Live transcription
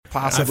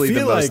possibly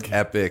the most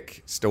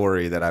epic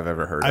story that I've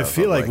ever heard of. I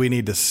feel like we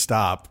need to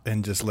stop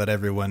and just let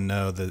everyone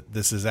know that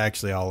this is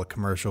actually all a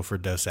commercial for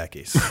Dos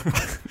Equis.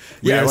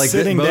 Yeah, like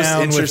sitting the most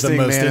down with the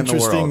most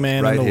interesting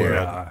man in the world.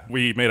 Yeah.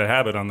 We made a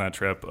habit on that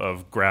trip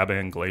of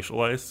grabbing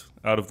glacial ice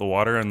out of the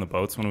water in the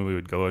boats when we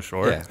would go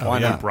ashore. Yeah, why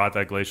We not? brought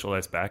that glacial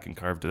ice back and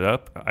carved it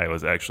up. I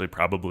was actually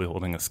probably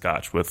holding a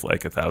scotch with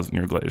like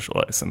 1,000-year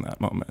glacial ice in that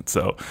moment.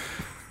 So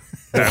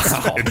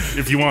that's,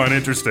 if you want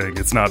interesting,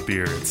 it's not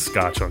beer, it's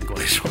scotch on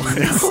glacial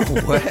ice.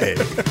 No way.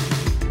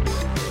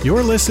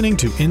 You're listening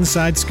to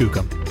Inside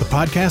Skookum, the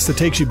podcast that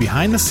takes you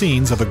behind the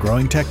scenes of a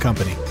growing tech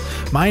company.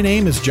 My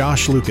name is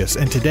Josh Lucas,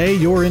 and today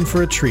you're in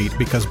for a treat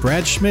because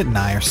Brad Schmidt and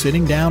I are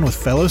sitting down with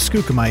fellow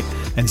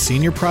Skookumite and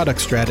senior product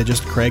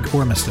strategist Craig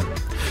Ormiston.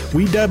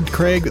 We dubbed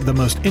Craig the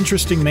most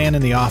interesting man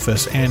in the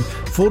office, and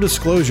full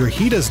disclosure,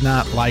 he does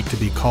not like to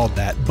be called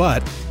that,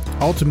 but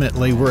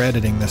ultimately we're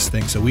editing this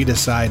thing, so we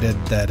decided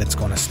that it's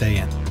going to stay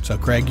in. So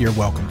Craig, you're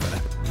welcome for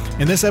that.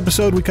 In this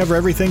episode, we cover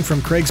everything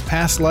from Craig's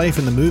past life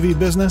in the movie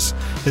business,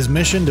 his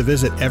mission to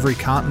visit every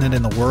continent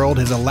in the world,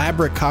 his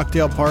elaborate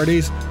cocktail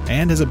parties,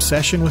 and his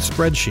obsession with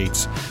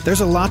spreadsheets.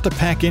 There's a lot to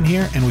pack in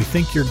here, and we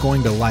think you're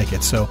going to like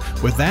it. So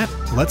with that,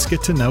 let's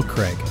get to know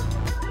Craig.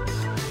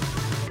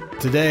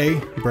 Today,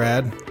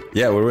 Brad.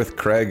 Yeah, we're with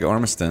Craig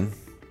Ormiston.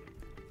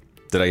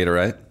 Did I get it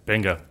right?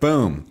 Bingo.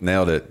 Boom.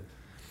 Nailed it.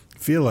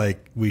 I feel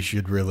like we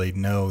should really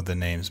know the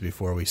names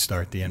before we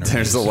start the interview.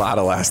 There's a lot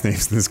of last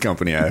names in this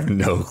company I have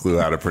no clue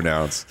how to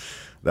pronounce.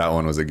 That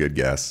one was a good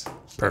guess.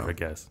 Perfect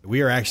guess.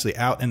 We are actually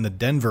out in the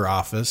Denver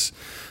office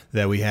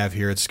that we have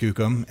here at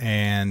Skookum,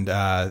 and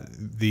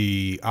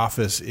the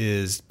office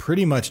is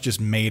pretty much just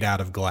made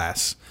out of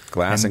glass.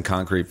 Glass and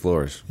concrete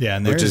floors. Yeah,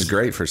 and which is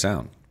great for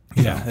sound.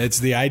 Yeah, it's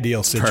the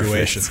ideal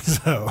situation.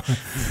 So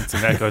It's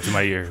an echo to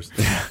my ears.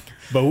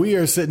 But we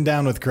are sitting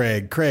down with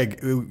Craig.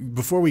 Craig,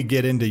 before we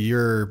get into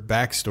your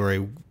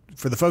backstory,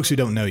 for the folks who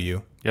don't know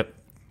you, Yep.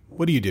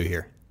 what do you do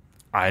here?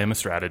 I am a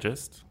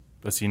strategist,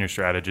 a senior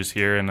strategist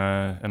here and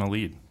a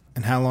lead.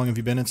 And how long have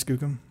you been at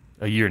Skookum?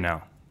 A year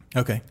now.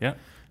 Okay. Yeah.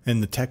 In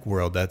the tech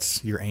world,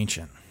 you're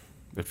ancient.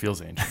 It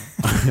feels ancient.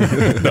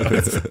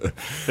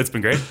 It's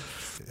been great.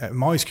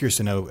 I'm always curious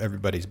to know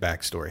everybody's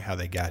backstory, how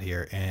they got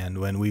here. And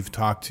when we've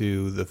talked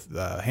to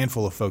the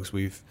handful of folks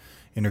we've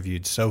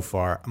interviewed so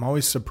far, I'm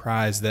always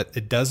surprised that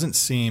it doesn't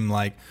seem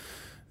like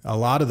a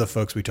lot of the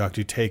folks we talk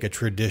to take a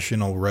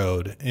traditional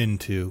road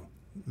into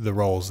the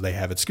roles they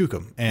have at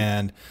Skookum.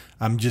 And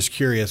I'm just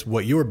curious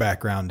what your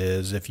background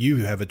is, if you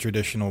have a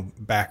traditional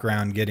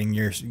background getting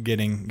your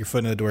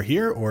foot in the door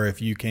here, or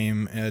if you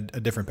came a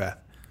different path.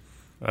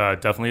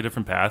 Definitely a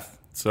different path.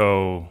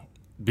 So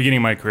beginning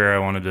of my career, I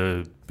wanted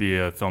to be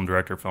a film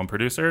director, film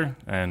producer,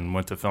 and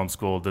went to film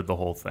school, did the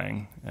whole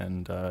thing.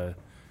 And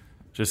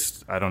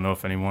I don't know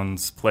if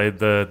anyone's played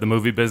the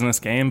movie business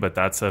game, but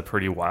that's a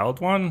pretty wild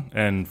one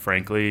and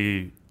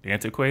frankly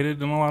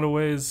antiquated in a lot of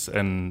ways.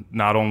 And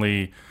not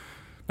only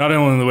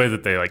in the way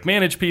that they like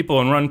manage people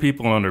and run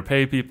people and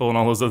underpay people and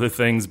all those other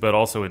things, but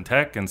also in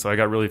tech. And so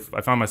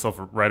I found myself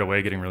right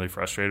away getting really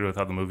frustrated with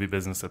how the movie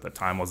business at the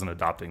time wasn't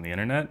adopting the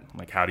internet.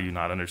 Like, how do you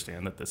not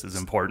understand that this is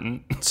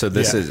important? So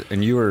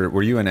and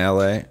were you in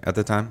LA at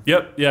the time?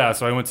 Yep. Yeah.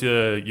 So I went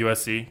to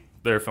USC,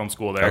 their film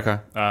school there. Okay.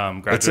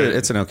 Graduated.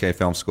 It's an okay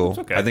film school. It's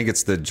okay. I think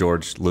it's the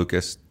George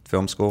Lucas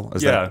Film School.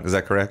 Is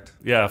that correct?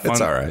 Yeah, it's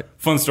all right.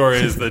 Fun story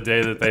is the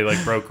day that they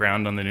broke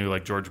ground on the new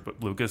George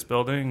Lucas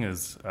building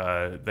is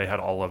they had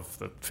all of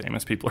the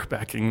famous people who are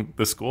backing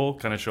the school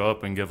kind of show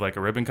up and give a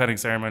ribbon cutting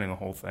ceremony and the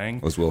whole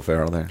thing. Was Will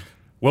Ferrell there?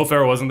 Will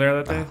Ferrell wasn't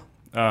there that day,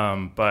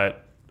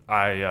 but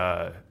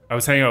I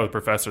was hanging out with a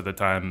professor at the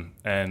time,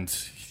 and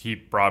he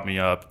brought me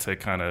up to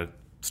kind of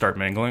start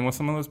mingling with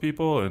some of those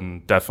people,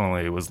 and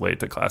definitely was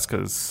late to class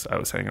because I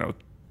was hanging out with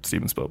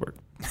Steven Spielberg.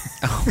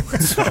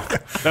 So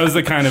that was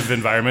the kind of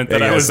environment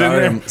that I was in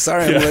there.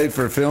 I'm late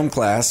for film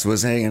class.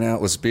 Was hanging out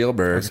with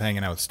Spielberg. I was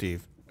hanging out with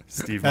Steve.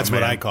 Steve, that's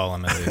what I call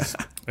him, at least.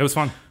 It was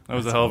fun. That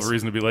was a hell of a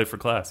reason to be late for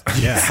class.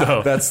 Yeah,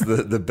 so, that's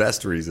the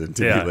best reason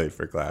to be late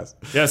for class.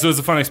 Yeah, so it was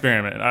a fun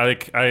experiment.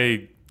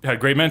 I had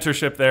great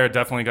mentorship there.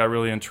 Definitely got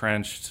really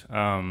entrenched.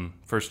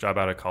 First job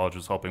out of college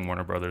was helping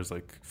Warner Brothers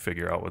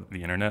figure out what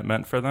the internet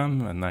meant for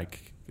them, and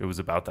it was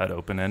about that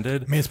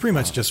open-ended. I mean, it's pretty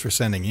much just for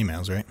sending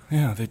emails, right?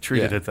 Yeah, they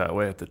treated it that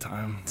way at the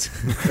time.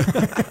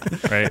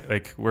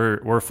 Right?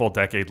 We're a full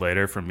decade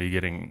later from me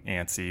getting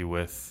antsy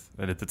with,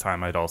 and at the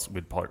time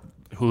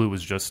Hulu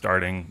was just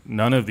starting.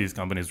 None of these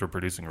companies were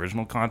producing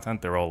original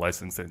content. They were all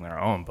licensing their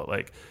own, but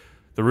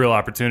the real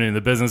opportunity in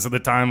the business at the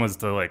time was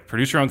to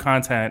produce your own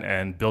content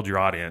and build your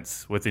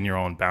audience within your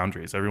own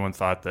boundaries. Everyone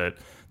thought that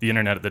the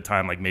internet at the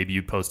time, maybe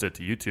you post it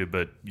to YouTube,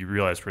 but you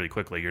realize pretty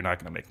quickly you're not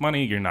going to make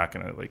money. You're not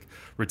going to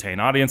retain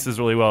audiences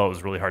really well. It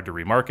was really hard to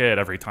remarket.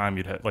 Every time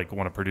you'd want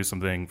to produce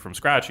something from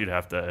scratch, you'd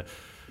have to,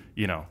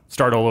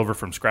 start all over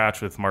from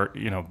scratch with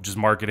just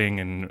marketing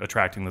and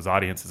attracting those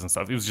audiences and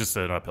stuff. It was just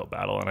an uphill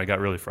battle, and I got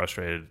really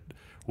frustrated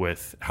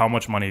with how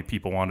much money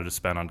people wanted to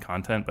spend on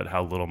content, but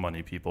how little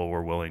money people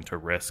were willing to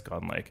risk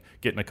on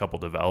getting a couple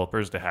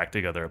developers to hack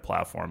together a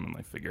platform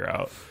and figure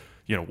out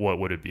what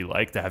would it be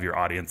like to have your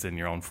audience in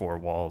your own four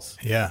walls?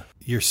 Yeah.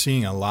 You're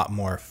seeing a lot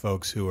more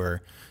folks who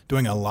are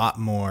doing a lot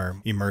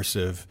more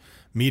immersive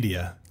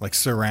media, like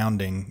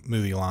surrounding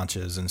movie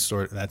launches and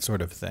that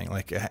sort of thing.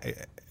 Like,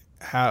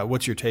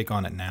 what's your take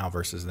on it now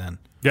versus then?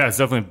 Yeah, it's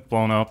definitely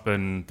blown up,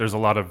 and there's a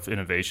lot of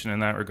innovation in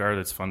that regard.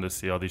 It's fun to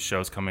see all these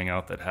shows coming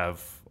out that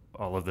have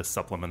all of this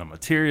supplemental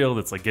material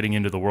that's like getting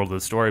into the world of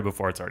the story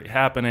before it's already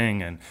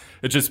happening, and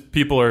it just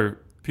people are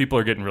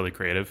getting really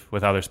creative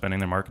with how they're spending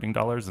their marketing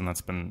dollars, and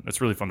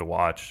it's really fun to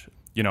watch.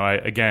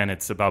 Again,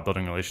 it's about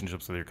building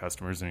relationships with your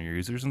customers and your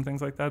users and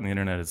things like that. And the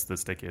internet is the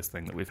stickiest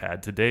thing that we've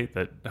had to date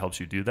that helps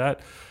you do that.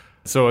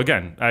 So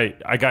again,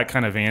 I got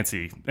kind of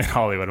antsy in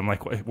Hollywood. I'm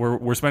like,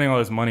 we're spending all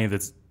this money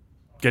that's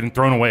getting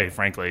thrown away,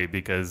 frankly,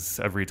 because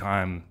every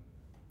time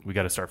we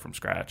got to start from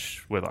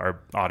scratch with our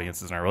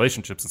audiences and our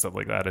relationships and stuff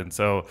like that. And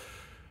so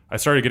I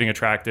started getting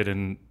attracted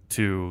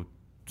into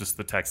just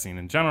the tech scene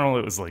in general.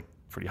 It was like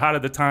pretty hot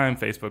at the time.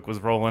 Facebook was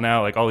rolling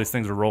out, like all these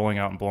things were rolling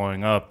out and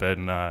blowing up,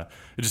 and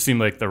it just seemed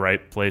like the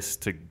right place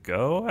to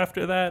go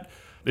after that.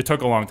 It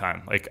took a long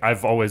time. Like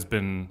I've always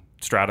been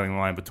straddling the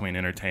line between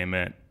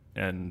entertainment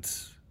and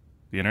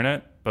the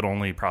internet, but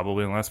only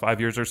probably in the last 5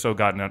 years or so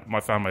I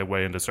found my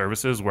way into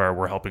services where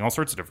we're helping all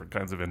sorts of different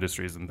kinds of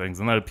industries and things,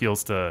 and that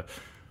appeals to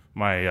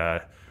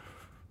my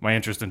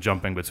interest in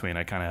jumping between.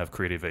 I kind of have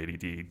creative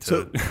ADD.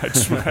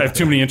 I have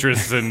too many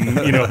interests and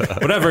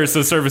whatever.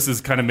 So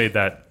services kind of made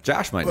that.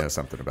 Josh might know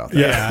something about that.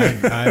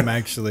 Yeah, I'm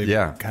actually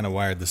kind of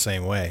wired the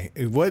same way.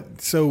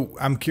 So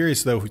I'm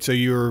curious though. So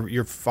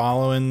you're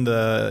following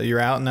you're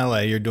out in LA.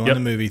 You're doing the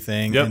movie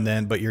thing,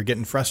 but you're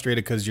getting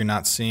frustrated because you're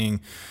not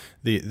seeing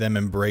them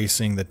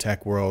embracing the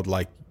tech world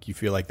like you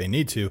feel like they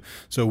need to.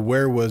 So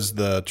where was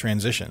the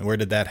transition? Where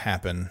did that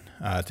happen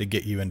to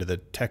get you into the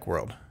tech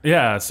world?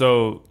 Yeah.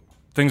 So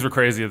things were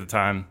crazy at the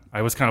time.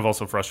 I was kind of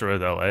also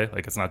frustrated with LA.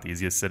 Like, it's not the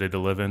easiest city to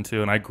live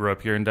into. And I grew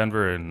up here in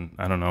Denver, and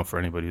I don't know, for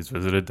anybody who's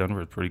visited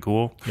Denver, it's pretty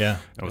cool. Yeah.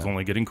 It was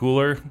only getting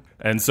cooler.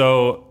 And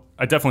so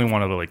I definitely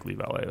wanted to leave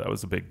LA. That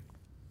was a big,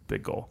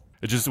 big goal.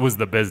 It just was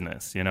the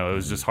business, it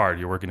was just hard.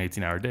 You're working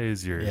 18-hour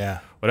days.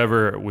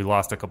 Whatever. We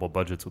lost a couple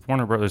budgets with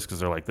Warner Brothers because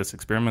they're like, this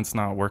experiment's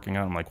not working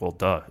out. I'm like, well,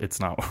 duh, it's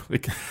not.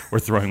 Like, we're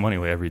throwing money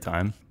away every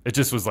time. It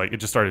just was like, it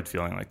just started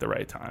feeling like the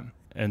right time.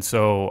 And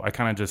so I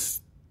kind of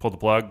just pulled the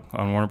plug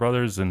on Warner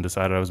Brothers and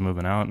decided I was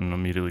moving out, and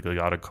immediately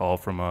got a call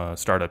from a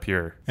startup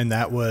here. And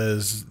that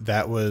was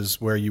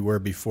where you were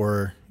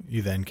before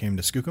you then came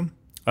to Skookum?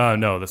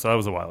 No, that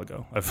was a while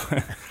ago.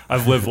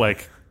 I've lived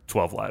like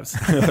 12 lives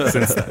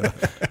since then.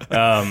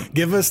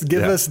 Give us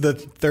the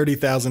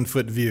 30,000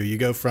 foot view. You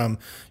go from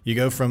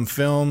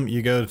film,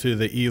 you go to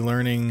the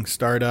e-learning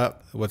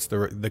startup. What's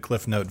the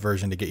Cliff Note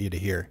version to get you to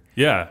here?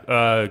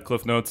 Yeah,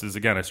 Cliff Notes is,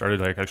 again, I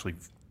started actually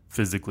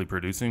physically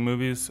producing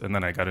movies, and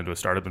then I got into a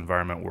startup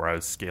environment where I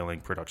was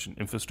scaling production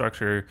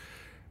infrastructure,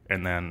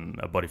 and then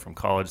a buddy from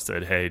college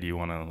said, hey, do you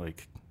want to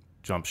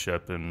jump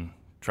ship and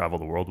travel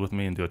the world with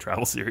me and do a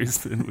travel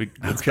series? And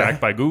it's backed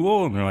by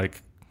Google, and they're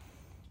like,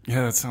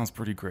 yeah, that sounds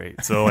pretty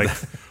great. So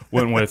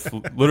went with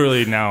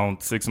literally now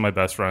 6 of my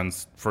best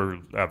friends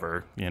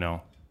forever,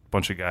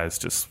 bunch of guys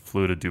just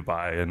flew to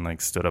Dubai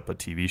and stood up a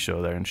TV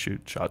show there and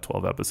shot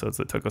 12 episodes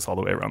that took us all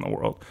the way around the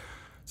world.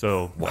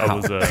 So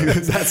wow.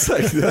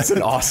 That's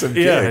an awesome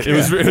gig. Yeah,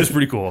 it was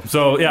pretty cool.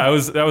 So yeah, that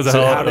was a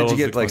so hell. How did you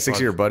get 6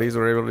 of your buddies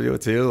were able to do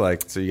it too?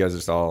 So you guys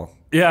just all?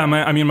 Yeah,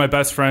 my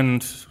best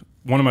friend,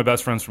 one of my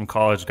best friends from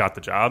college, got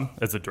the job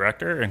as a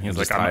director, and he's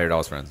like, hired all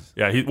his friends.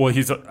 Yeah,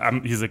 he's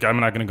like, I'm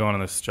not going to go on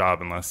this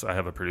job unless I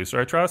have a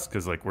producer I trust,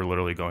 because we're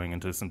literally going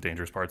into some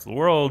dangerous parts of the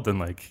world, and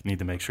need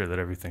to make sure that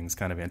everything's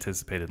kind of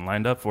anticipated and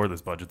lined up for.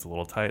 This budget's a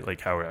little tight.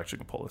 How are we actually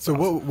going to pull this off?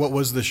 So what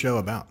was the show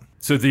about?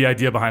 So the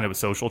idea behind it was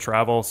social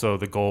travel. So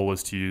the goal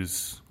was to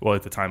use,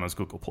 at the time it was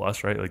Google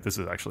Plus, right? This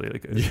is actually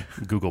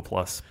a Google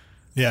Plus.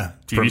 Yeah,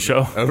 TV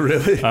show. Oh,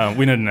 really?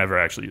 We didn't ever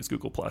actually use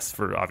Google Plus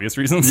for obvious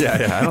reasons.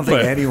 Yeah. I don't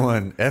think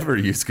anyone ever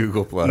used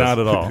Google Plus. Not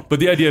at all. But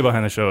the idea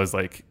behind the show is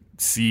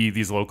see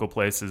these local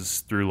places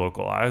through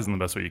local eyes, and the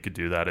best way you could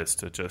do that is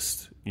to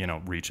just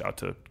reach out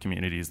to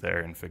communities there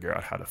and figure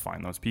out how to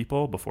find those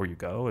people before you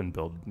go, and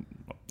build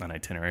an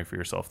itinerary for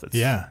yourself that's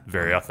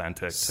very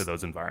authentic to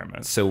those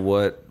environments. So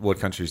what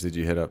countries did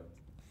you hit up?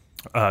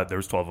 There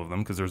was 12 of them,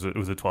 because it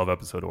was a 12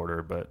 episode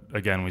order. But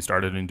again, we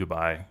started in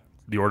Dubai.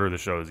 The order of the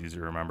show is easy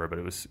to remember, but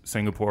it was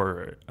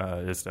Singapore,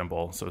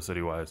 Istanbul, so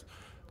city-wise,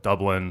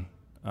 Dublin,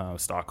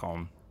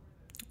 Stockholm.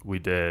 We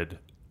did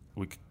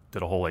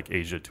a whole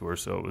Asia tour,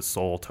 so it was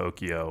Seoul,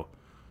 Tokyo,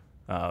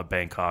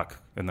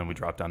 Bangkok, and then we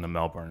dropped down to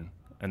Melbourne,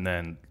 and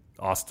then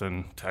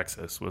Austin,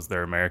 Texas was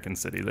their American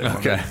city they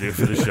wanted to do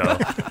for the show.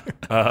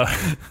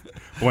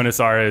 Buenos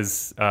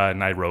Aires,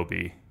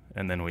 Nairobi,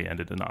 and then we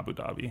ended in Abu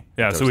Dhabi.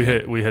 Yeah, so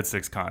we hit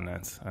 6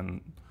 continents,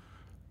 and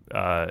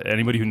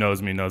anybody who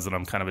knows me knows that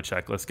I'm kind of a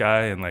checklist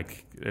guy, and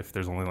if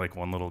there's only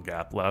one little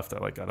gap left,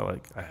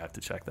 I have to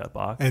check that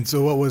box. And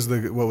so what was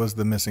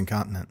the missing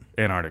continent?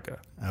 Antarctica.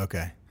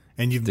 Okay.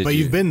 And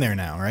you've been there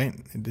now, right?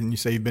 Didn't you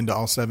say you've been to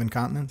all 7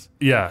 continents?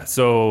 Yeah.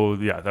 So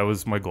that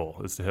was my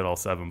goal, is to hit all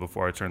 7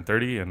 before I turn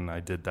 30. And I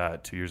did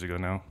that 2 years ago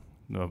now,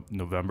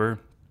 November.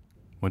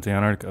 Went to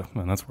Antarctica,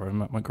 and that's where I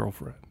met my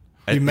girlfriend.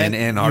 In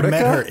Antarctica? You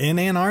met her in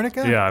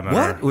Antarctica? Yeah, I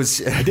met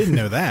her. I didn't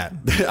know that.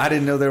 I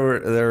didn't know there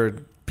were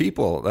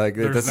people like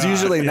that's not,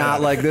 usually not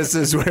like this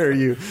is where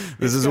you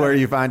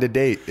find a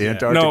date,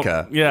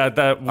 Antarctica.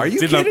 No, Are you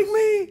kidding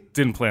me?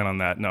 Didn't plan on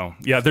that. No.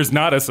 Yeah, there's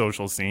not a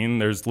social scene.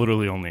 There's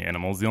literally only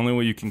animals. The only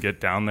way you can get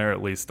down there,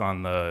 at least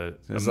on the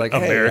It's like,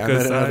 America hey, I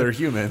met side, another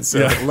human,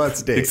 so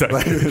let's date. Exactly.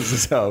 Like, this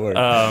is how it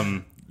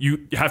works.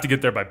 You have to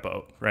get there by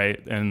boat,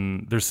 right?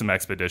 And there's some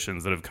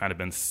expeditions that have kind of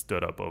been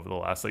stood up over the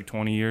last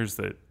 20 years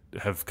that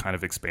have kind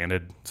of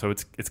expanded. So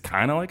it's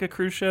kind of like a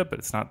cruise ship, but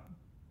it's not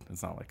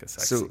like a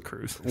sexy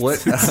cruise.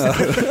 What?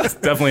 It's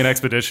definitely an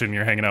expedition.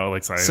 You're hanging out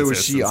with scientists. So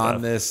was she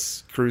on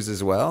this cruise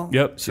as well?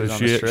 Yep. So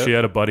she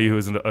had a buddy who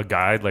was a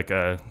guide, like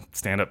a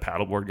stand-up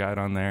paddleboard guide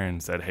on there,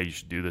 and said, "Hey, you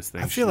should do this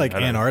thing." I feel like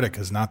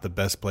Antarctica is not the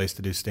best place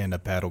to do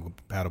stand-up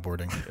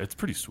paddleboarding. It's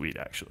pretty sweet,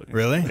 actually.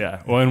 Really?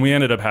 Yeah. Well, and we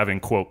ended up having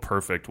quote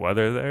perfect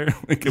weather there.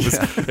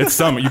 It's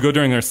summer. You go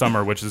during their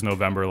summer, which is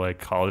November,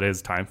 like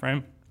holidays time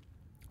frame.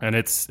 And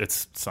it's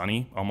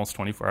sunny almost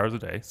 24 hours a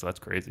day, so that's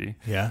crazy.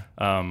 Yeah.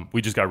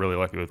 We just got really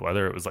lucky with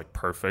weather. It was like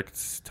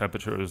perfect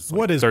temperature. It was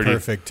what is 30,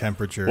 perfect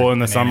temperature? Well, in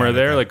the summer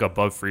there, like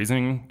above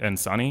freezing and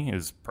sunny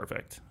is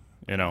perfect.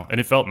 And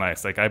it felt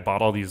nice. Like I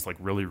bought all these like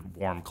really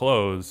warm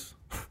clothes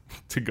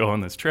to go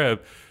on this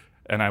trip,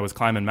 and I was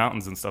climbing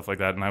mountains and stuff like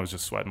that, and I was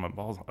just sweating my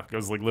balls off. I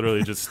was like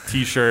literally just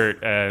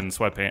t-shirt and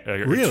sweatpants.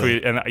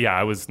 Really? And yeah,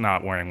 I was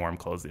not wearing warm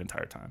clothes the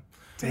entire time.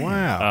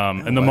 Wow.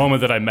 And the moment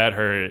that I met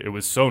her, it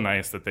was so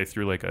nice that they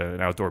threw like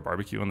an outdoor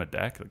barbecue on the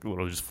deck, like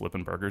literally just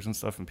flipping burgers and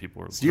stuff, and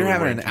people were. So you're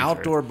having an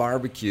outdoor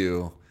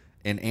barbecue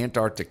in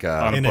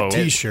Antarctica in a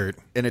t-shirt.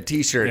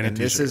 And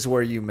this is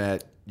where you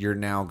met your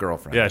now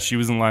girlfriend. Yeah, she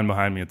was in line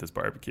behind me at this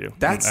barbecue.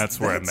 That's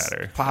where I met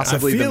her.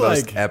 Possibly the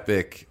most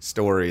epic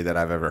story that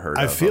I've ever heard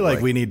of. I feel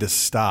like we need to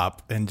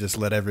stop and just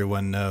let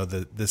everyone know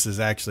that this is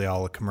actually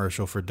all a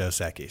commercial for Dos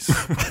Equis.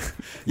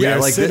 Yeah,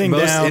 like sitting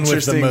down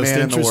with the most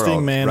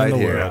interesting man in the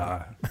world.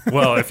 Yeah.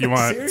 Well, if you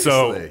want,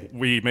 so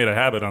we made a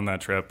habit on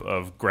that trip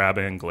of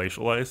grabbing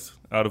glacial ice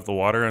out of the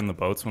water in the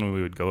boats when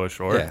we would go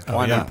ashore. Yeah.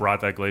 Why We not?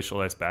 brought that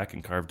glacial ice back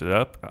and carved it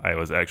up. I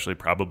was actually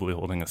probably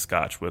holding a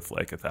scotch with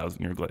like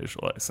 1,000-year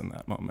glacial ice in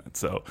that moment.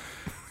 So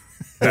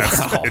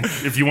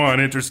if you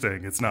want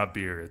interesting, it's not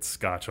beer, it's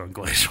scotch on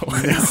glacial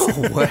ice.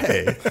 No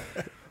way.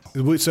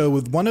 So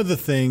with one of the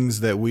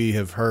things that we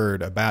have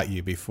heard about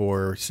you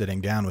before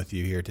sitting down with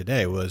you here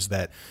today was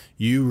that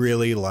you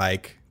really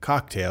like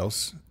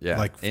cocktails,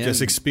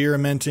 just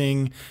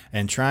experimenting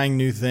and trying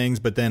new things,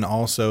 but then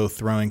also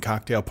throwing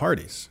cocktail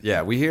parties.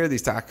 Yeah, we hear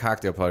these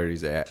cocktail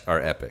parties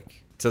are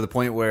epic to the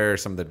point where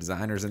some of the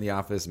designers in the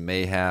office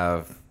may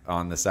have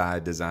on the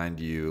side designed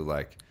you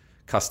like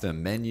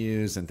custom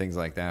menus and things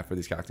like that for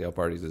these cocktail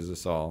parties. Is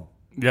this all?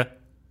 Yeah,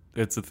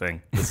 it's a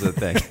thing. This is a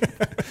thing.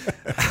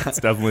 It's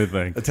definitely a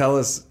thing. Tell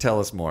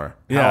us more.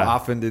 Yeah. How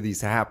often do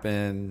these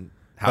happen?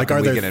 Are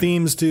there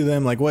themes to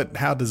them? Like what?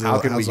 How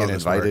can we get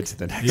invited to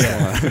the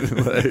next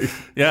one?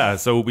 Yeah.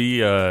 So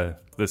we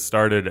this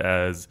started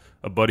as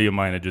a buddy of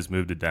mine had just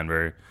moved to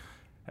Denver,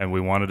 and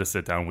we wanted to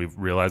sit down. We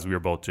realized we were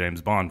both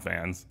James Bond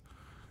fans.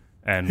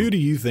 And who do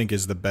you think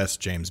is the best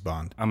James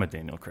Bond? I'm a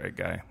Daniel Craig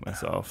guy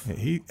myself.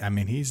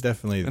 He's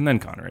definitely. And then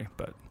Connery,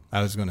 but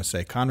I was going to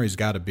say Connery's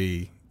got to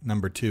be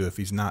number 2 if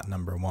he's not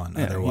number 1.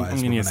 Yeah, otherwise,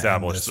 he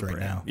established the brand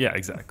now. Yeah,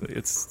 exactly.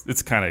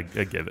 It's kind of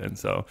a given.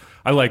 So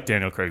I like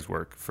Daniel Craig's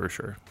work for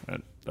sure,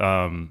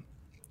 and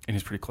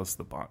he's pretty close to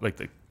the Bond, like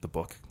the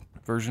book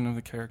version of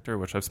the character,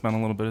 which I've spent a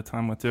little bit of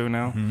time with too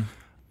now. Mm-hmm.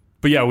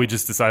 But yeah, we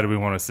just decided we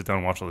want to sit down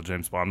and watch all the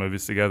James Bond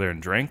movies together and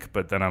drink.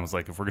 But then I was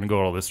like, if we're going to go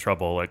to all this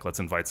trouble, like let's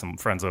invite some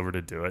friends over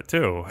to do it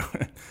too.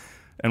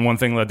 And one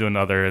thing led to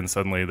another, and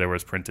suddenly there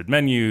was printed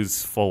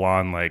menus, full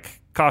on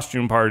like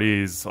costume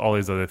parties, all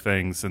these other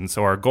things. And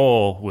so our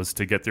goal was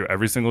to get through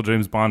every single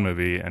James Bond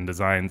movie and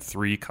design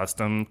 3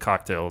 custom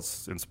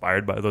cocktails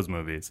inspired by those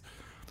movies.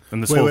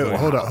 And this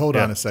hold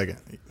on a second.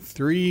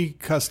 3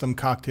 custom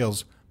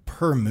cocktails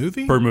per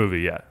movie? Per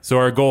movie, yeah. So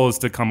our goal is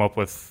to come up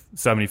with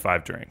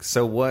 75 drinks.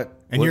 So what?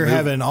 And you're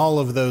having all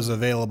of those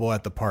available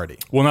at the party?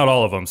 Well, not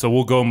all of them. So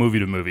we'll go movie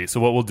to movie. So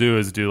what we'll do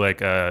is do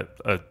like a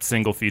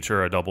single feature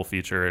or a double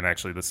feature. And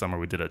actually this summer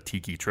we did a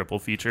tiki triple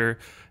feature.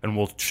 And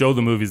we'll show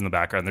the movies in the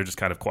background. They're just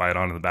kind of quiet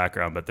on in the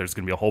background. But there's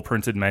going to be a whole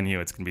printed menu.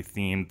 It's going to be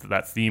themed.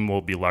 That theme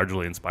will be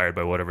largely inspired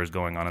by whatever's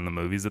going on in the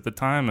movies at the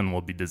time. And we'll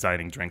be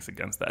designing drinks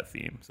against that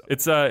theme. So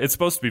it's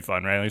supposed to be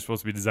fun, right? You're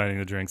supposed to be designing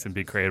the drinks and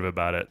be creative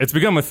about it. It's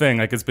become a thing.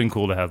 Like it's been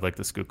cool to have like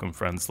the Skookum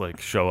friends like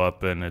show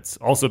up. And it's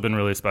also been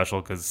really special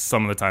because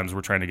some of the times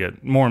we're trying to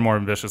get more and more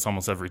ambitious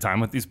almost every time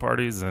with these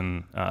parties,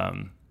 and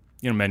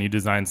menu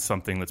design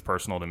something that's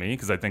personal to me,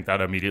 because I think that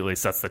immediately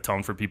sets the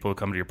tone for people who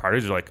come to your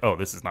parties. You're like, oh,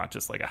 this is not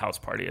just like a house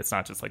party. It's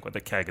not just like with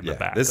a keg in the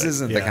back. This like,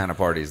 isn't the kind of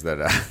parties that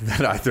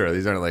that I throw.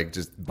 These aren't like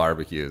just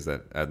barbecues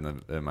in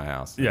my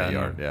house. In the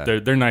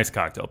yard. They're nice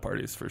cocktail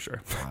parties for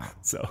sure. Wow.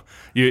 So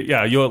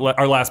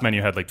our last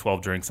menu had like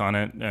 12 drinks on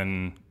it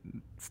and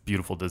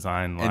beautiful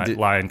design.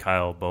 Lai and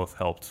Kyle both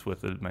helped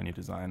with the menu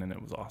design, and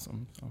it was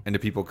awesome. So. And do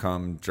people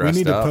come dressed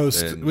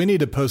up? We need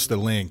to post a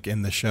link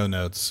in the show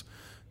notes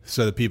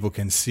so that people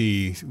can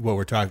see what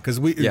we're talking.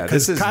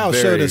 Because Kyle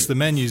showed us the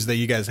menus that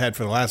you guys had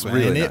for the last one,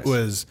 and it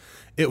was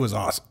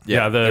awesome.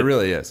 Yeah, it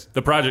really is.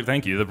 The project,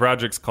 thank you. The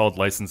project's called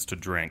License to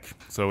Drink.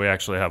 So we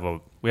actually have a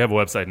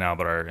website now,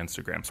 but our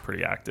Instagram's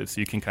pretty active,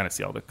 so you can kind of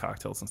see all the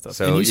cocktails and stuff.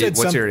 So what's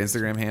your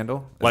Instagram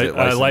handle?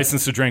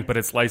 License to Drink, but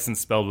it's license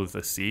spelled with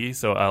a C,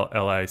 so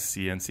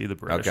LICNC, the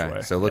British way.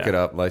 Okay, so look it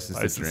up,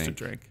 License to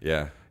Drink.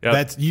 Yeah.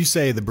 Yep. You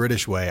say the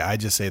British way. I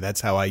just say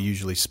that's how I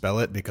usually spell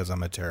it because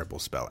I'm a terrible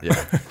speller. Yeah,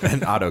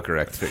 and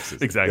autocorrect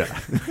fixes. Exactly.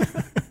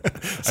 Yeah.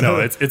 I know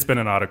it's been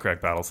an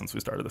autocorrect battle since we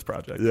started this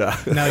project. Yeah.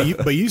 Now,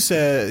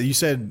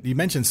 you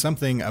mentioned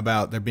something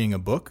about there being a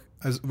book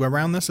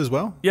around this as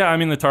well. Yeah, I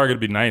mean the target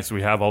would be nice.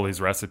 We have all these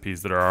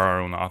recipes that are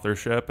our own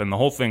authorship, and the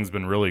whole thing's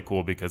been really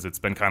cool because it's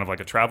been kind of like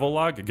a travel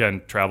log.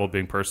 Again, travel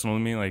being personal to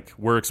me. Like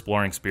we're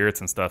exploring spirits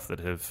and stuff that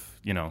have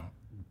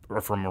are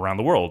from around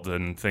the world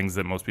and things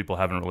that most people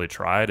haven't really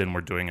tried, and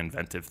we're doing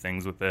inventive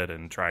things with it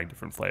and trying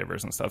different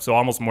flavors and stuff. So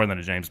almost more than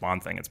a James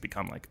Bond thing, it's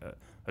become like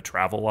a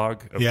travel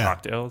log of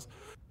cocktails.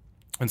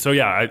 And so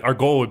our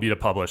goal would be to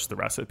publish the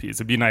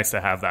recipes. It'd be nice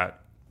to have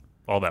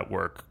all that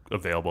work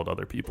available to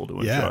other people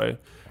to enjoy.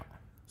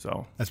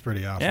 So that's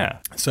pretty awesome. Yeah.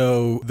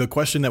 So the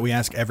question that we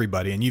ask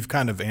everybody, and you've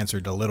kind of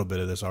answered a little bit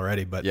of this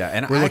already, but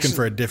and we're looking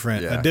for a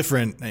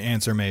different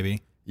answer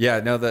maybe.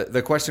 Yeah, no,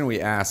 the question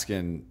we ask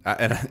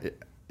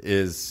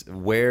is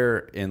where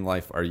in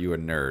life are you a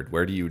nerd?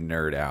 Where do you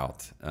nerd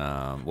out?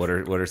 What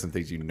are some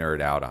things you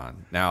nerd out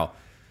on? Now,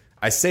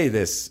 I say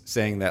this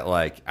saying that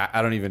like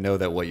I don't even know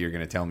that what you're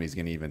going to tell me is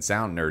going to even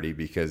sound nerdy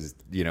because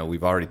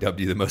we've already dubbed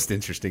you the most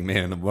interesting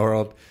man in the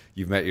world.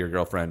 You've met your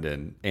girlfriend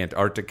in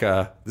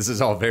Antarctica. This is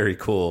all very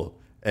cool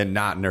and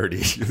not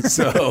nerdy.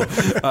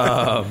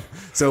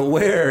 So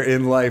where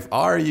in life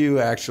are you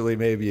actually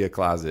maybe a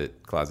closet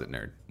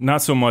nerd?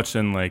 Not so much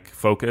in like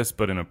focus,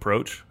 but in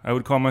approach. I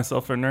would call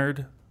myself a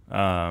nerd.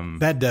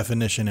 That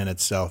definition in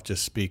itself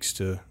just speaks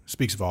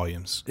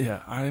volumes. Yeah,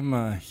 I'm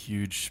a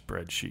huge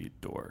spreadsheet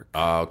dork.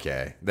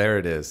 Okay, there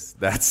it is.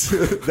 That's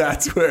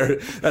where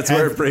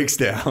it breaks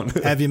down.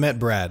 Have you met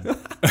Brad?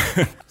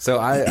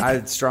 So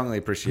I strongly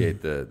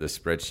appreciate the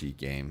spreadsheet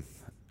game.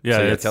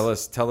 Yeah, so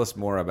tell us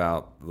more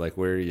about like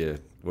what are you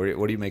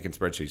making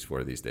spreadsheets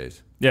for these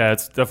days? Yeah,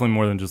 it's definitely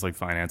more than just like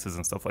finances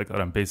and stuff like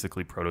that. I'm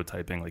basically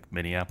prototyping like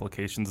mini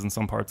applications in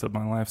some parts of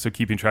my life. So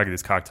keeping track of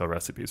these cocktail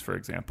recipes, for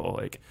example,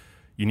 like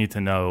you need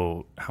to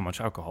know how much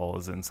alcohol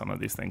is in some of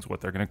these things, what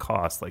they're going to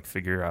cost, like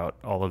figure out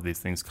all of these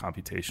things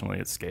computationally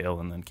at scale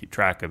and then keep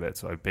track of it.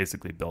 So I've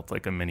basically built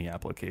like a mini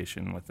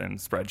application within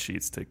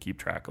spreadsheets to keep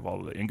track of all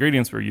of the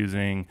ingredients we're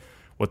using,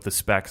 what the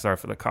specs are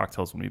for the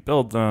cocktails when we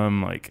build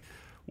them, like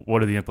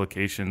what are the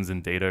implications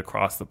and data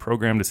across the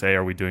program to say,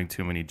 are we doing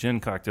too many gin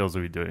cocktails?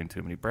 Are we doing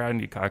too many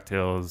brandy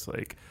cocktails?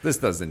 Like this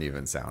doesn't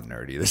even sound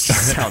nerdy. This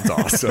just sounds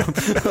awesome.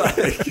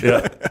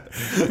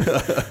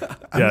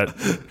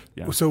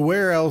 Yeah. So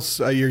where else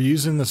you're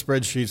using the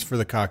spreadsheets for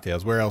the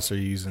cocktails? Where else are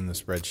you using the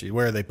spreadsheet?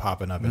 Where are they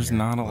popping up? There's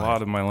not a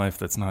lot of my life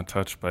that's not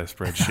touched by a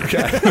spreadsheet.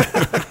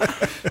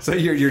 Okay. So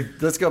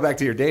let's go back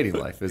to your dating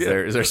life. Is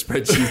there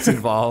spreadsheets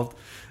involved?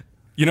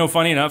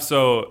 Funny enough,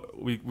 so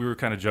we were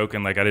kind of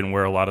joking, like I didn't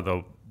wear a lot of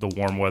the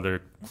warm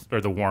weather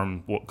or the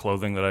warm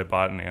clothing that I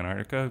bought in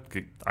Antarctica.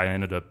 I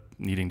ended up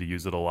needing to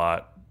use it a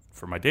lot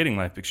for my dating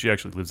life because she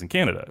actually lives in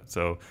Canada.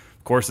 So,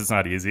 of course, it's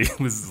not easy.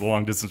 This is a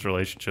long-distance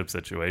relationship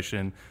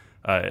situation.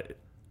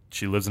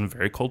 She lives in a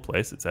very cold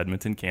place. It's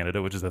Edmonton,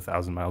 Canada, which is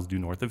 1,000 miles due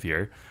north of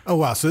here. Oh,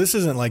 wow. So this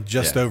isn't like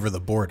just over the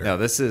border. No,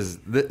 this is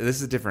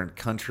a different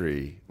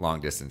country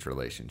long-distance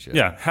relationship.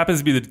 Yeah, happens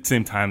to be the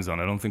same time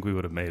zone. I don't think we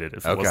would have made it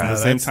if it wasn't the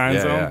same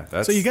time zone.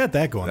 Yeah. So you got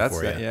that going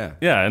for you.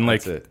 Yeah, and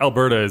like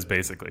Alberta is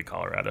basically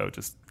Colorado,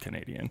 just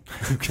Canadian.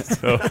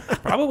 So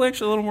probably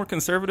actually a little more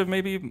conservative,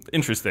 maybe.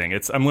 Interesting.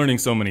 I'm learning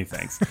so many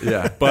things.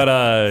 Yeah. But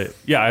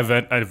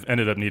I've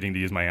ended up needing to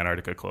use my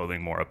Antarctica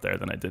clothing more up there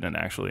than I did in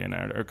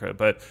Antarctica.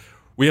 But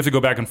we have to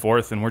go back and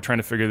forth, and we're trying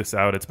to figure this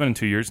out. It's been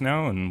 2 years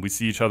now, and we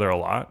see each other a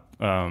lot.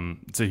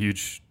 It's a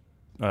huge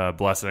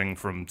blessing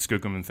from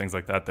Skookum and things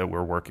like that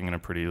we're working in a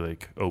pretty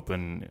like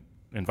open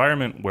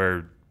environment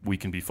where we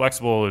can be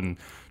flexible and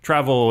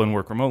travel and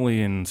work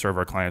remotely and serve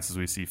our clients as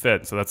we see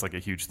fit. So that's like a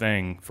huge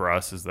thing for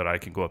us, is that I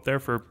can go up there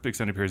for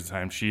extended periods of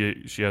time. She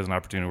has an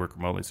opportunity to work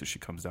remotely, so she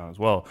comes down as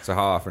well. So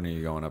how often are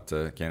you going up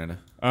to Canada?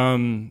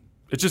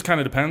 It just kind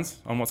of depends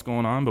on what's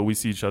going on, but we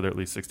see each other at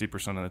least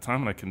 60% of the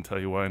time, and I can tell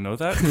you why I know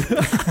that.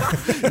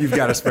 You've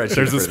got a spreadsheet.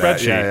 There's a for that.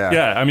 spreadsheet.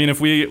 Yeah. I mean,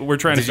 if we're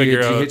trying to figure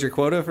out. Did you hit your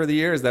quota for the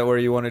year? Is that where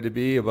you wanted to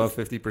be, above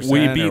 50%?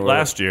 We beat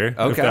last year,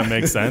 if that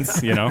makes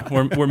sense.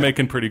 We're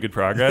making pretty good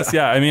progress.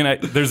 Yeah, I mean,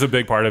 there's a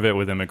big part of it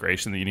with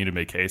immigration that you need to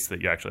make case that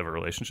you actually have a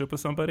relationship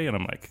with somebody, and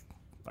I'm like,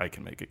 I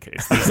can make a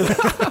case.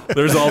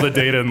 There's all the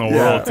data in the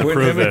world to when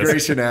prove this.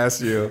 immigration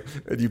asks you,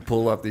 and you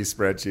pull up these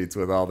spreadsheets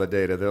with all the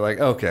data, they're like,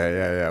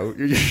 okay,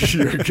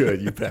 you're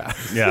good, you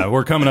passed. Yeah,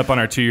 we're coming up on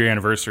our 2-year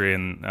anniversary,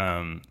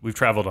 and we've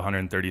traveled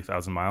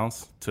 130,000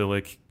 miles to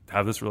like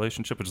have this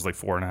relationship, which is like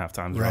 4.5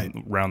 times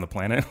around the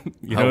planet.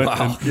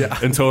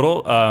 In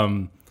total.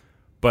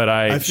 But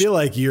I feel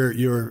like your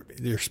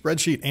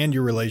spreadsheet and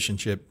your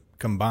relationship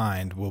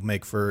combined will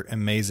make for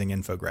amazing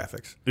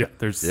infographics. Yeah,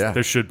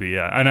 there should be.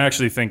 Yeah, and I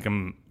actually think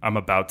I'm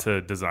about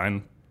to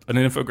design an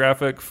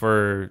infographic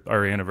for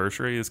our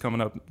anniversary is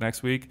coming up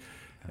next week,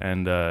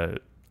 and I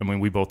mean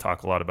we both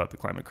talk a lot about the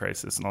climate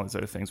crisis and all these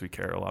other things. We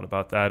care a lot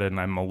about that, and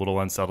I'm a little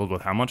unsettled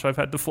with how much I've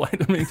had to fly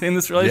to maintain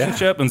this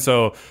relationship, and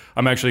so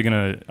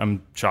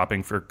I'm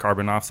shopping for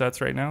carbon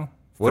offsets right now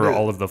for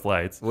all of the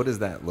flights. What does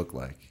that look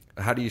like?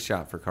 How do you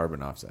shop for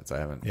carbon offsets? I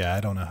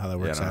don't know how that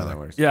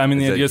works. Yeah, I mean,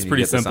 the idea is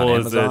pretty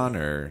simple.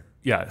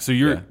 So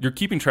you're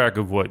keeping track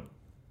of what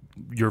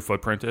your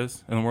footprint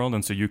is in the world,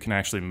 and so you can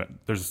actually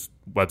there's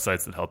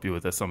websites that help you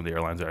with this. Some of the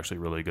airlines are actually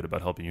really good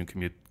about helping you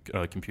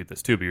compute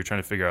this too. But you're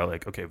trying to figure out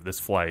like, okay, this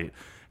flight,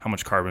 how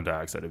much carbon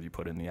dioxide have you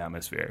put in the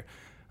atmosphere?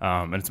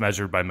 And it's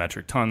measured by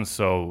metric tons.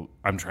 So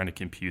I'm trying to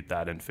compute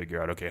that and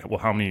figure out, okay, well,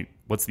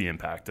 what's the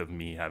impact of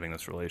me having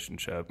this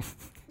relationship?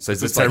 So is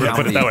this like how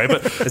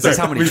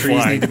many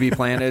trees need to be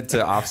planted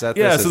to offset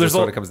this? Yeah, so there's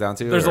what it comes down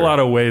to? There's a lot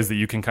of ways that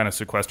you can kind of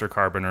sequester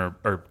carbon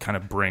or kind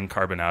of bring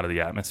carbon out of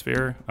the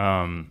atmosphere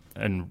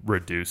and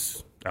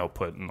reduce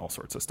output and all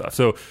sorts of stuff.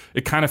 So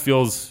it kind of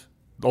feels...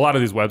 A lot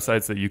of these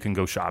websites that you can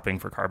go shopping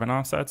for carbon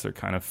offsets are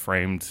kind of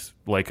framed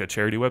like a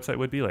charity website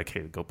would be, like,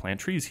 hey, go plant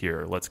trees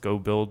here. Let's go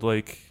build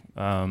like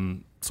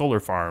solar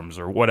farms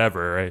or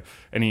whatever, right?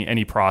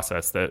 Any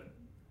process that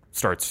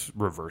starts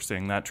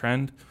reversing that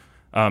trend.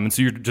 And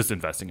so you're just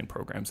investing in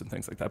programs and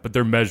things like that. But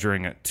they're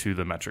measuring it to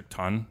the metric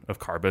ton of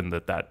carbon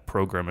that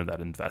program or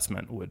that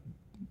investment would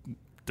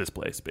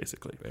displace,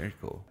 basically. Very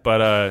cool.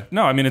 But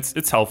no, I mean,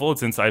 it's helpful.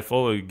 It's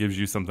insightful. It gives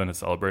you something to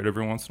celebrate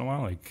every once in a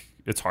while. Like,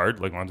 it's hard.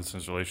 Like,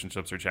 long-distance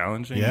relationships are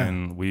challenging,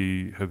 and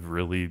we have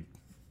really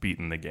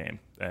beaten the game.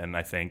 And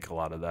I think a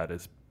lot of that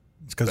is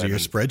because of your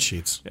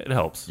spreadsheets. It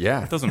helps.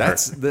 Yeah, it doesn't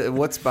hurt.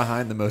 What's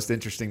behind the most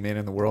interesting man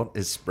in the world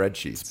is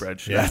spreadsheets.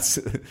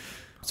 Spreadsheets.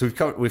 So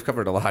we've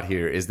covered a lot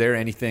here. Is there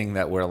anything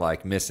that we're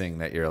like missing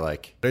that you're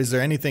like? Is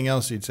there anything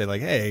else you'd say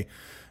like, hey,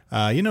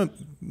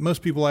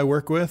 most people I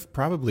work with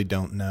probably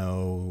don't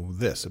know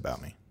this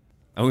about me?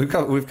 And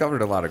we've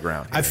covered a lot of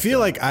ground here, I feel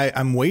like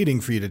I'm waiting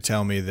for you to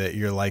tell me that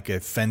you're like a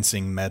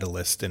fencing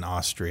medalist in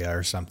Austria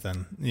or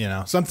something,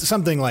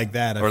 something like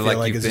that. I or feel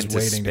like it's you've been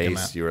just to waiting to come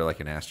space. out. You were like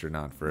an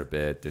astronaut for a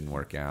bit, didn't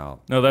work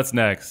out. No, that's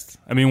next.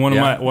 I mean, one of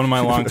my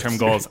long-term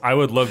goals, I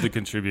would love to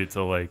contribute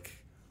to like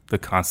the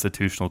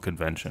Constitutional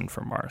Convention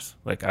for Mars.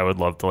 Like, I would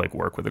love to like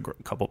work with a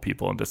couple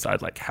people and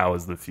decide like how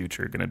is the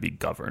future going to be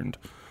governed.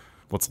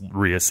 Let's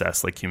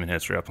reassess like human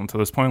history up until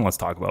this point. Let's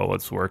talk about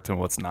what's worked and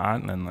what's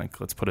not, and then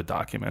like let's put a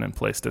document in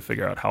place to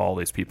figure out how all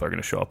these people are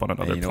going to show up on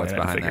another planet. What's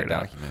behind and figure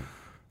that it document? Out.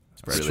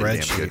 Really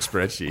damn good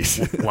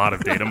spreadsheets. A lot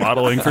of data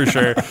modeling for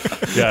sure.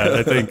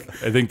 Yeah,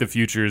 I think the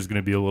future is going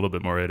to be a little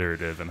bit more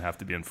iterative and have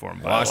to be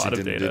informed by a lot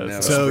of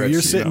data. So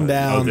you're sitting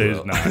down.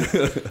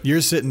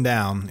 You're sitting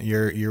down.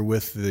 You're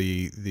with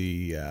the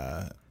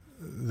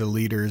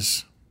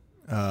leaders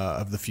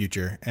of the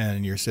future,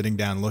 and you're sitting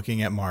down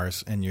looking at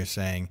Mars, and you're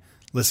saying,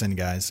 listen,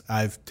 guys,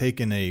 I've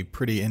taken a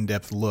pretty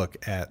in-depth look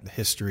at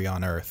history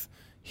on Earth.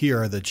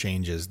 Here are the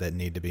changes that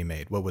need to be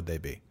made. What would they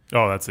be?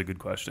 Oh, that's a good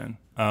question.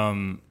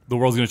 The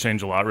world's going to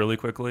change a lot really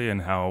quickly in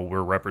how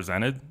we're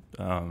represented.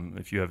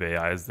 If you have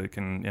AIs that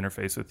can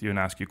interface with you and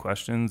ask you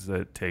questions,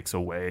 that takes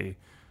away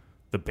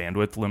the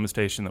bandwidth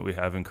limitation that we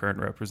have in current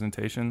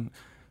representation.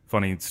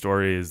 Funny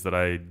story is that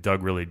I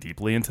dug really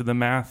deeply into the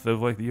math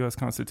of like the U.S.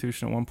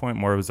 Constitution at one point,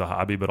 more as a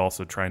hobby, but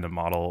also trying to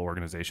model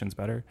organizations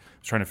better. I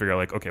was trying to figure out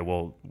like, okay,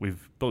 well,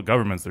 we've built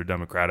governments that are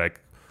democratic.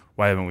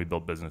 Why haven't we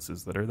built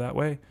businesses that are that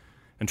way?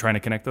 And trying to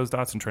connect those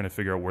dots and trying to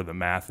figure out where the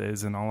math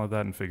is and all of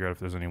that and figure out if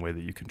there's any way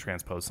that you can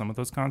transpose some of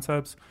those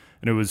concepts.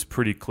 And it was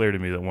pretty clear to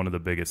me that one of the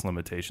biggest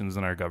limitations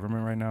in our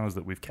government right now is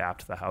that we've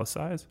capped the House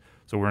size.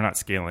 So we're not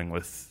scaling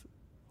with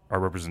our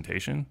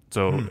representation.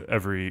 So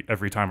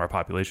every time our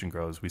population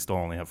grows, we still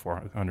only have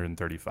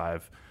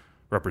 435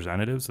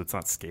 representatives. It's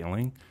not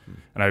scaling.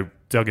 And I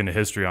dug into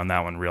history on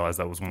that one, realized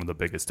that was one of the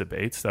biggest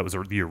debates. That was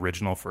the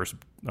original first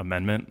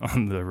amendment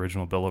on the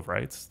original Bill of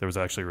Rights. There was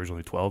actually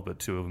originally 12, but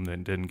 2 of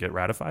them didn't get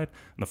ratified.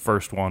 And the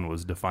first one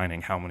was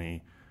defining how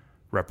many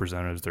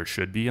representatives there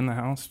should be in the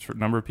House,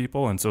 number of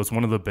people. And so it's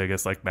one of the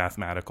biggest like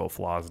mathematical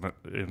flaws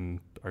in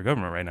our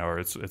government right now, or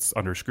it's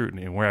under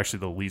scrutiny, and we're actually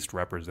the least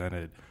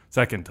represented,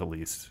 second to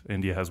least.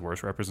 India has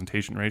worse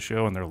representation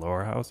ratio in their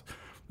lower house.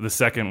 the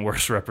second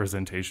worst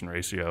representation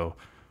ratio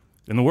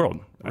in the world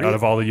out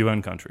of all the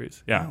UN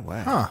countries. Yeah. Oh,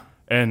 wow. Huh.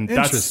 And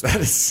that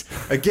is,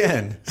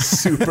 again,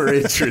 super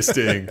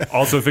interesting.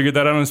 Also figured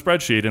that out on a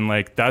spreadsheet. And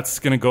like, that's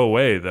going to go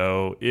away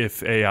though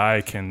if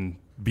AI can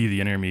be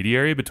the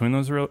intermediary between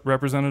those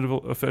representative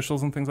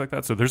officials and things like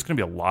that. So there's going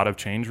to be a lot of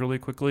change really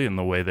quickly in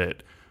the way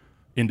that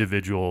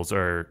individuals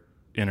are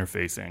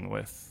interfacing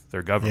with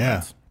their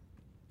governments.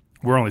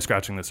 We're only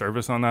scratching the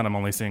surface on that. I'm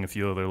only seeing a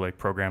few other like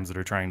programs that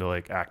are trying to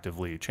like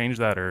actively change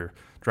that or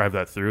drive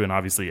that through. And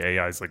obviously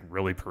AI is like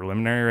really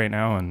preliminary right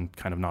now and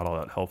kind of not all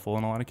that helpful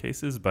in a lot of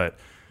cases. But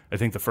I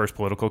think the first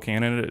political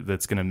candidate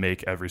that's going to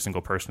make every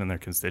single person in their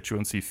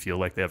constituency feel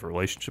like they have a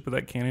relationship with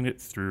that candidate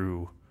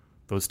through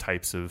those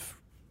types of,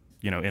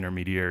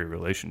 intermediary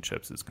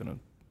relationships is going to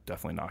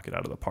definitely knock it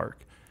out of the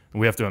park. And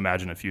we have to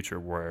imagine a future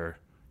where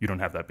you don't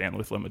have that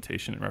bandwidth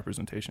limitation in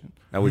representation.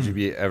 Now, would you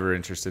be ever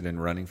interested in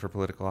running for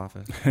political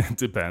office? It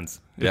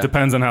depends. Yeah. It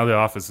depends on how the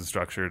office is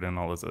structured and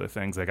all those other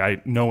things.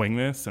 Like knowing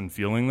this and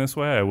feeling this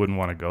way, I wouldn't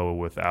want to go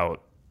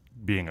without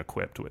being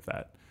equipped with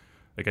that.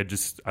 Like I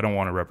don't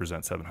want to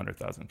represent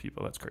 700,000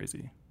 people. That's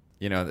crazy.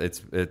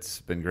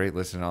 It's been great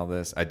listening to all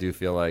this. I do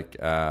feel like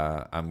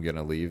I'm going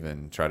to leave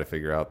and try to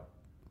figure out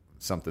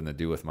something to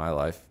do with my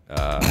life.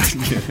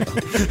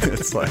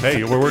 It's like,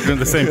 hey, we're working in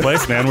the same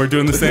place, man. We're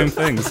doing the same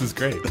thing. This is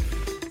great.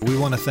 We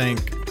want to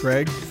thank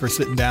Craig for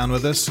sitting down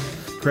with us.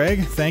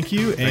 Craig, thank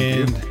you.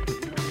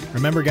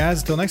 Remember, guys,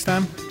 until next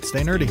time,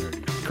 stay nerdy.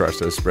 Crush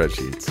those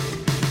spreadsheets.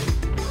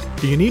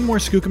 Do you need more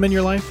Skookum in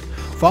your life?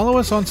 Follow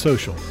us on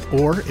social,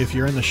 or if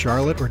you're in the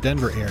Charlotte or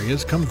Denver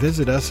areas, come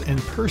visit us in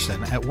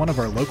person at one of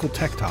our local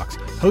tech talks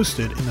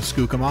hosted in the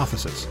Skookum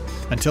offices.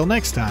 Until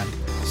next time,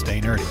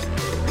 stay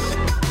nerdy.